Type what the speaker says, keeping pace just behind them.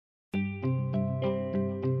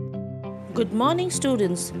Good morning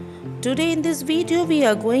students. Today in this video we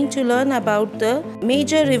are going to learn about the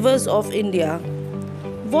major rivers of India.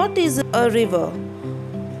 What is a river?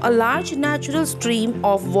 A large natural stream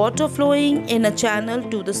of water flowing in a channel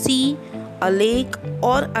to the sea, a lake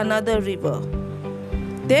or another river.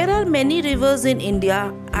 There are many rivers in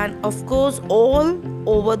India and of course all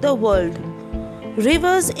over the world.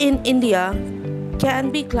 Rivers in India can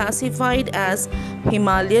be classified as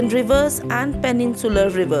Himalayan rivers and peninsular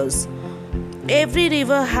rivers. Every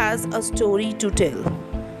river has a story to tell.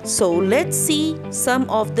 So let's see some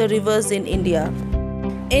of the rivers in India.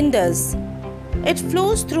 Indus. It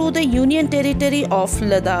flows through the Union Territory of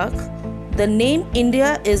Ladakh. The name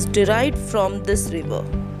India is derived from this river.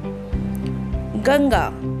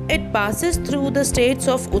 Ganga. It passes through the states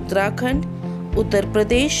of Uttarakhand, Uttar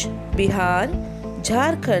Pradesh, Bihar,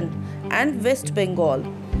 Jharkhand and West Bengal.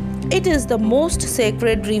 It is the most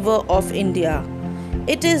sacred river of India.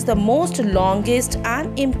 It is the most longest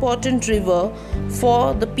and important river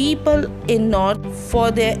for the people in north for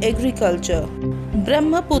their agriculture.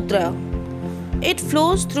 Brahmaputra. It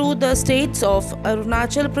flows through the states of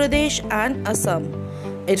Arunachal Pradesh and Assam.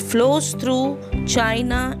 It flows through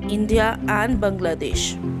China, India and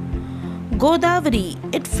Bangladesh.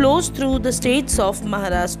 Godavari. It flows through the states of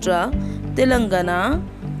Maharashtra, Telangana,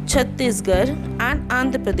 Chhattisgarh and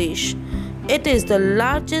Andhra Pradesh. It is the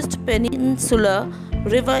largest peninsular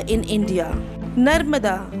river in India.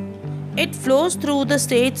 Narmada. It flows through the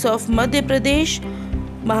states of Madhya Pradesh,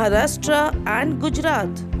 Maharashtra and Gujarat.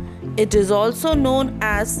 It is also known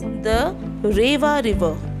as the Reva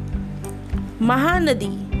River.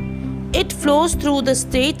 Mahanadi. It flows through the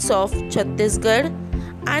states of Chhattisgarh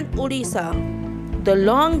and Odisha. The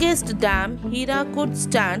longest dam Hirakud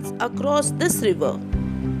stands across this river.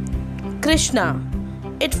 Krishna.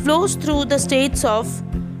 It flows through the states of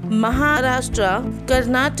Maharashtra,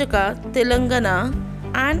 Karnataka, Telangana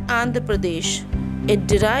and Andhra Pradesh. It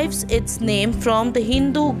derives its name from the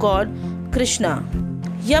Hindu god Krishna.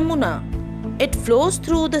 Yamuna. It flows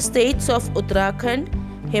through the states of Uttarakhand,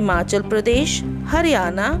 Himachal Pradesh,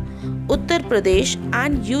 Haryana, Uttar Pradesh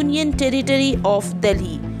and Union Territory of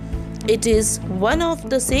Delhi. It is one of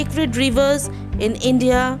the sacred rivers in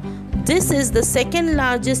India. This is the second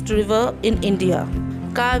largest river in India.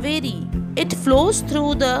 Kaveri. It flows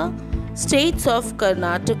through the states of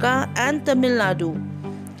Karnataka and Tamil Nadu.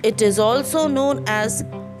 It is also known as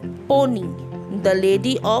Poni, the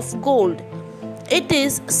Lady of Gold. It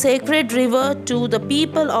is a sacred river to the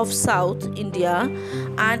people of South India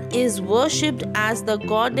and is worshipped as the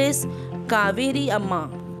goddess Kaveri Amma.